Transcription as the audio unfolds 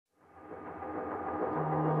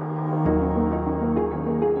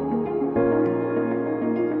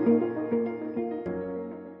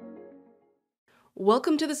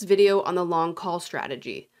Welcome to this video on the long call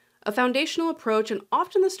strategy, a foundational approach and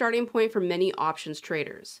often the starting point for many options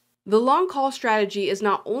traders. The long call strategy is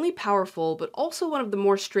not only powerful, but also one of the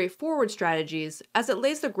more straightforward strategies as it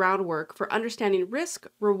lays the groundwork for understanding risk,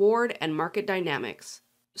 reward, and market dynamics.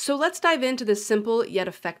 So let's dive into this simple yet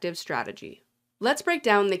effective strategy. Let's break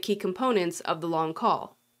down the key components of the long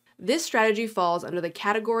call. This strategy falls under the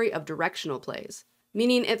category of directional plays,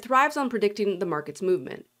 meaning it thrives on predicting the market's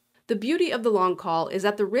movement. The beauty of the long call is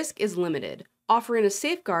that the risk is limited, offering a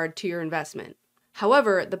safeguard to your investment.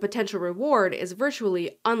 However, the potential reward is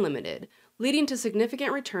virtually unlimited, leading to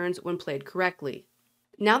significant returns when played correctly.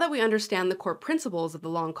 Now that we understand the core principles of the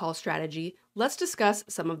long call strategy, let's discuss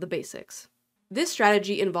some of the basics. This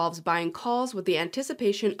strategy involves buying calls with the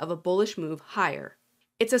anticipation of a bullish move higher.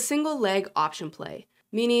 It's a single leg option play,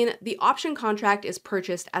 meaning the option contract is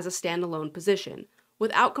purchased as a standalone position,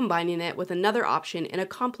 without combining it with another option in a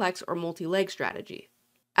complex or multi-leg strategy.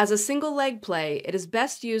 As a single leg play, it is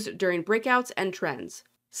best used during breakouts and trends,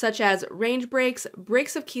 such as range breaks,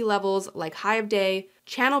 breaks of key levels like high of day,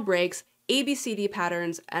 channel breaks, ABCD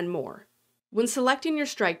patterns, and more. When selecting your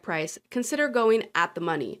strike price, consider going at the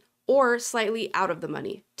money or slightly out of the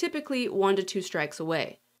money, typically 1 to 2 strikes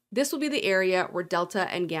away. This will be the area where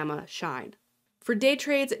delta and gamma shine. For day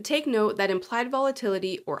trades, take note that implied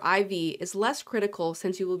volatility, or IV, is less critical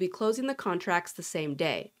since you will be closing the contracts the same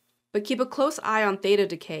day. But keep a close eye on theta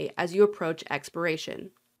decay as you approach expiration.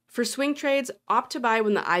 For swing trades, opt to buy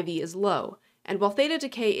when the IV is low, and while theta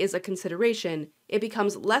decay is a consideration, it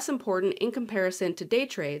becomes less important in comparison to day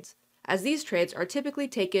trades, as these trades are typically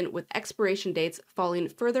taken with expiration dates falling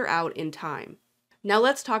further out in time. Now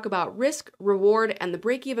let's talk about risk, reward, and the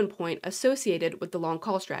break-even point associated with the long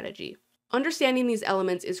call strategy. Understanding these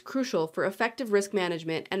elements is crucial for effective risk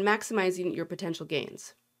management and maximizing your potential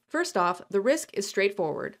gains. First off, the risk is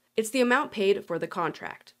straightforward. It's the amount paid for the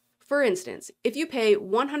contract. For instance, if you pay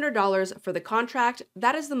 $100 for the contract,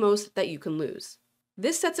 that is the most that you can lose.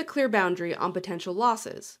 This sets a clear boundary on potential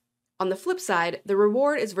losses. On the flip side, the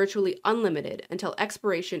reward is virtually unlimited until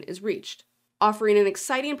expiration is reached, offering an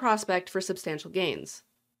exciting prospect for substantial gains.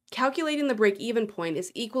 Calculating the break-even point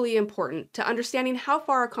is equally important to understanding how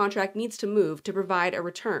far a contract needs to move to provide a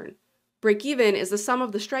return. Break-even is the sum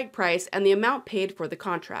of the strike price and the amount paid for the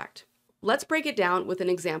contract. Let's break it down with an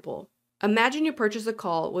example. Imagine you purchase a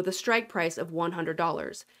call with a strike price of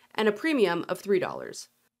 $100 and a premium of $3.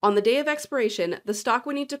 On the day of expiration, the stock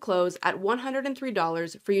would need to close at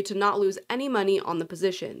 $103 for you to not lose any money on the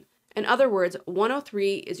position. In other words,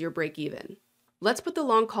 103 is your break-even. Let's put the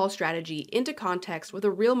long call strategy into context with a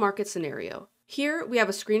real market scenario. Here, we have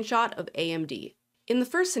a screenshot of AMD. In the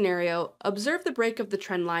first scenario, observe the break of the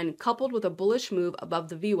trend line coupled with a bullish move above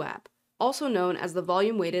the VWAP, also known as the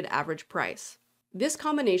volume-weighted average price. This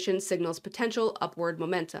combination signals potential upward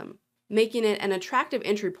momentum, making it an attractive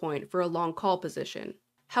entry point for a long call position.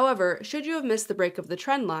 However, should you have missed the break of the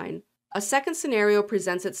trend line, a second scenario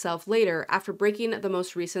presents itself later after breaking the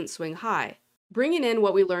most recent swing high. Bringing in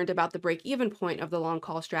what we learned about the break-even point of the long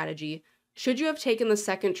call strategy, should you have taken the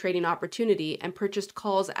second trading opportunity and purchased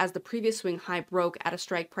calls as the previous swing high broke at a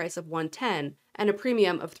strike price of $110 and a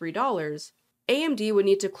premium of $3, AMD would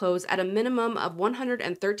need to close at a minimum of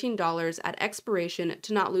 $113 at expiration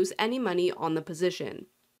to not lose any money on the position.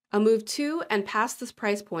 A move to and past this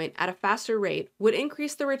price point at a faster rate would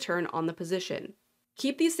increase the return on the position.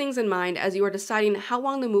 Keep these things in mind as you are deciding how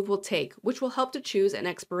long the move will take, which will help to choose an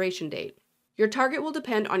expiration date. Your target will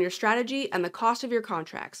depend on your strategy and the cost of your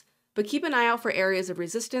contracts, but keep an eye out for areas of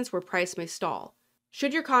resistance where price may stall.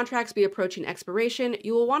 Should your contracts be approaching expiration,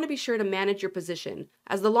 you will want to be sure to manage your position,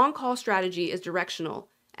 as the long call strategy is directional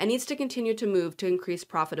and needs to continue to move to increase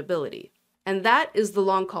profitability. And that is the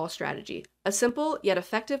long call strategy, a simple yet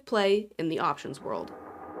effective play in the options world.